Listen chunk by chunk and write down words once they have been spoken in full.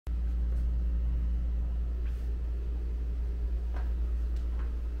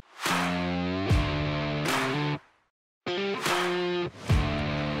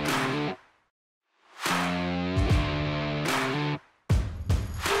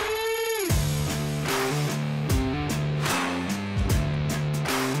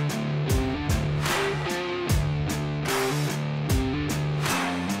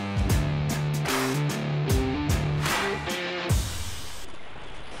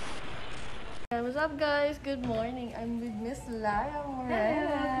up, guys? Good morning. I'm with Miss Lara Morel.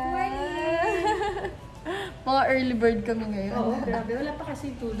 Good morning! Mga early bird kami ngayon. Oo, grabe. Wala pa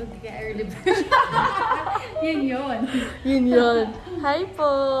kasi tulog. Kaya early bird. Yun yun. Yun yun. Hi po!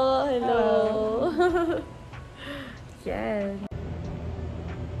 Hello! Yan.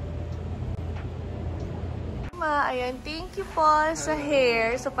 Ayan, thank you po sa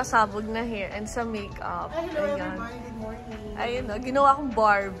hair, sa pasabog na hair, and sa makeup. Hello, everybody. Good morning. Ayun o, ginawa kong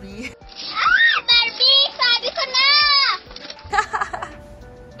Barbie. Ah! Barbie! Sabi ko na!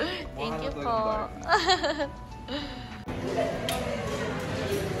 Thank you po.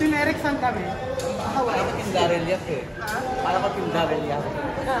 Tinereksan kami. Parang ko tindarin yak eh. Parang ko tindarin yak.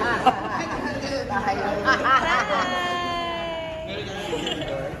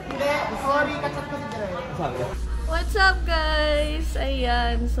 Sorry, katsat ko si Dre. What's up, guys?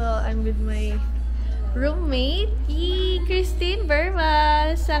 Ayan, so I'm with my roommate, Christine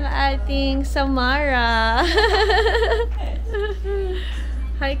Bermas, ang ating Samara.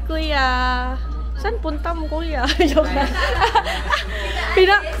 Hi, Kuya. Saan punta mo, Kuya? Joke na.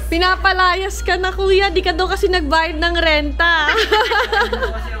 Pinapalayas ka na, Kuya. Di ka daw kasi nagbayad ng renta.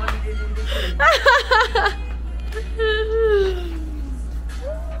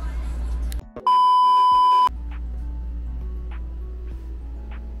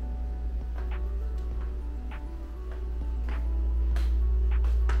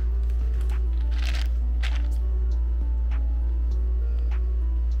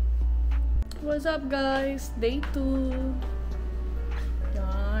 What's up, guys? Day 2.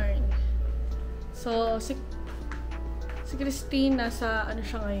 Yarn. So, si Christine nasa ano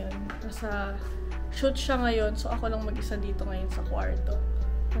siya ngayon? Nasa shoot siya ngayon. So, ako lang mag-isa dito ngayon sa kwarto.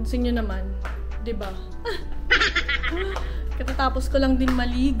 Pansin nyo naman, 'di ba? Katatapos ko lang din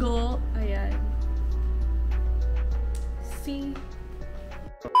maligo. Ayan. See?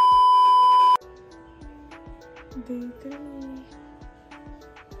 Day 3.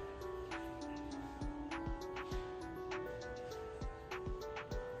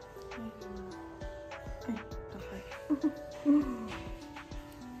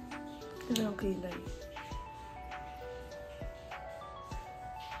 Ito ang kilay.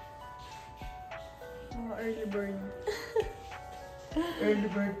 Mga early bird. Early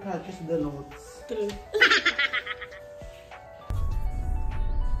bird catches the notes. True.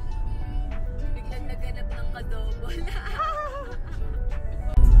 Biglang naganap ng kadobol.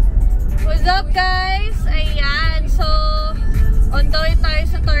 What's up, guys? Ayan. So, on the way tayo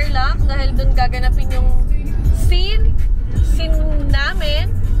sa Tarlac dahil dun gaganapin yung scene namin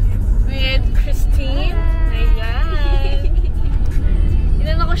with Christine. Ayan.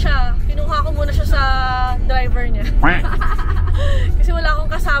 Inano ko siya. Kinuha ko muna siya sa driver niya. Kasi wala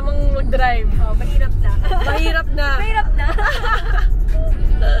akong kasamang mag-drive. Oh, mahirap na. Mahirap na. Mahirap na.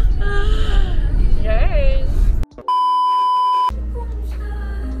 Yes.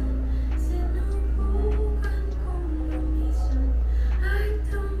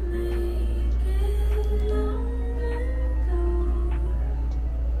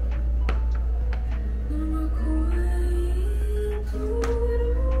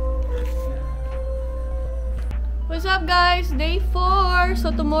 What's up, guys? Day 4.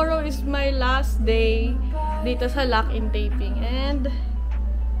 So tomorrow is my last day dito sa lock-in taping. And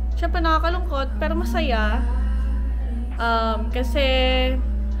syempre nakakalungkot pero masaya. Kasi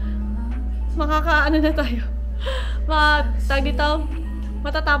makakaano na tayo.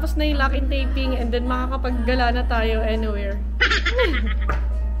 Matatapos na yung lock-in taping and then makakapaggala na tayo anywhere.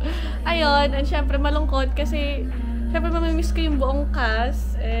 Ayun, and syempre malungkot kasi syempre mamimiss ko yung buong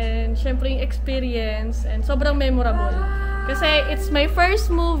cast and syempre yung experience and sobrang memorable. Kasi it's my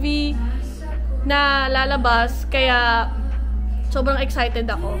first movie na lalabas kaya sobrang excited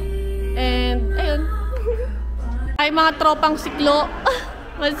ako. And ayun. Ay mga tropang siklo.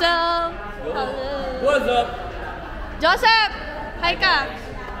 What's up? Hello. What's up? Joseph! Hi ka!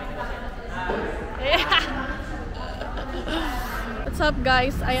 What's up,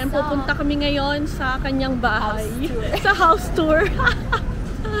 guys? Ayan, pupunta kami ngayon sa kanyang bahay. Sa house tour.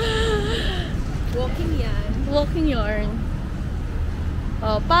 Walking yan. Walking yarn.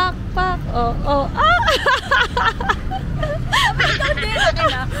 Oh, pak! Oh, oh. Ah! Ikaw din. Akin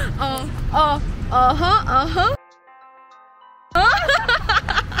na. Oh. Aha.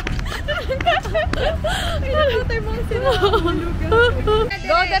 Pinatay mo sila.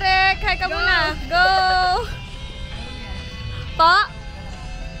 Go, Derek! Hi ka muna! Go! Pa?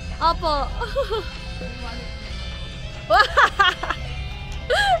 Opo.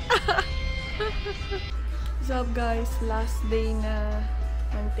 What's up, guys? Last day na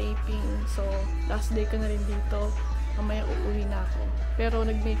ng taping. So, last day ko na rin dito. Mamaya uuwi na ako. Pero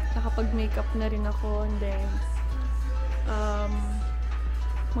nakapag-makeup na rin ako. And then,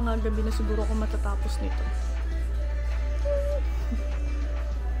 mga gabi na siguro ako matatapos nito.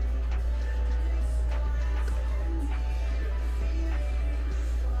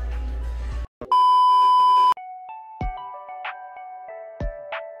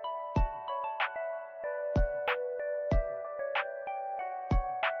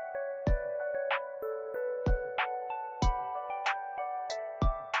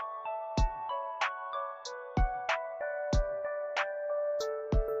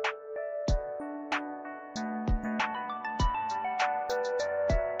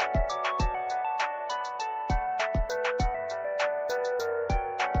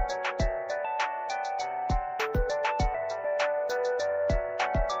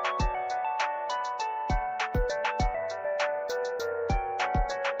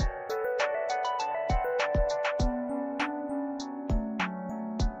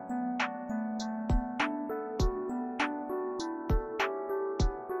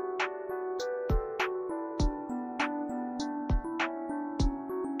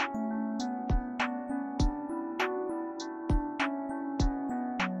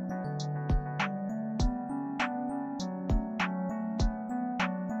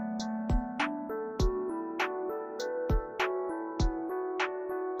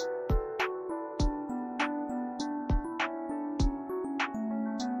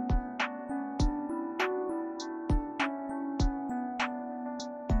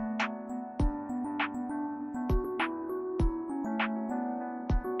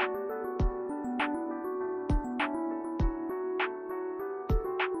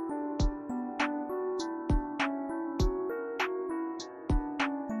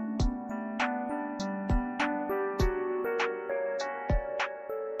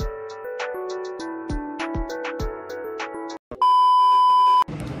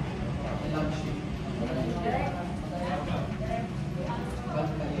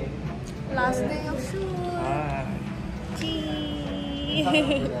 Last day of shoot. Gee.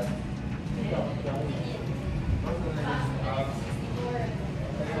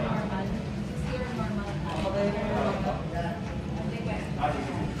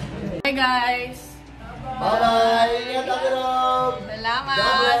 Hi guys. Bye-bye! Ingat kami, Rob! Salamat.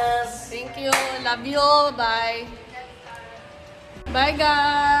 God bless. Thank you. Love you. Bye. Bye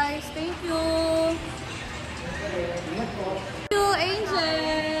guys. Thank you. Thank you,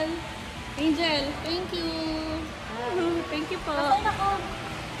 Angel. Angel, thank you. Thank you po.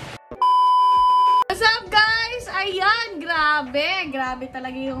 What's up guys? Ayan, grabe. Grabe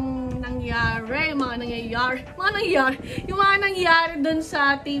talaga yung nangyari. Yung mga nangyari dun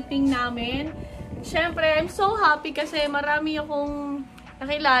sa taping namin. Siyempre, I'm so happy kasi marami akong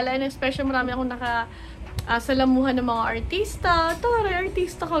nakilala and especially marami akong nakasalamuhan ng mga artista. Tara,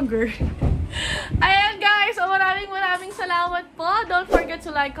 artista ka, girl. Ayan guys, so maraming salamat po. Don't forget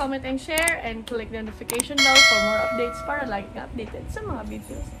to like, comment, and share and click the notification bell for more updates para lagi ka updated sa mga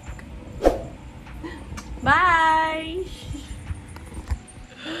videos. Bye!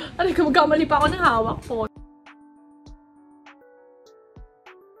 Aray ko, magkamali pa ako ng hawak po.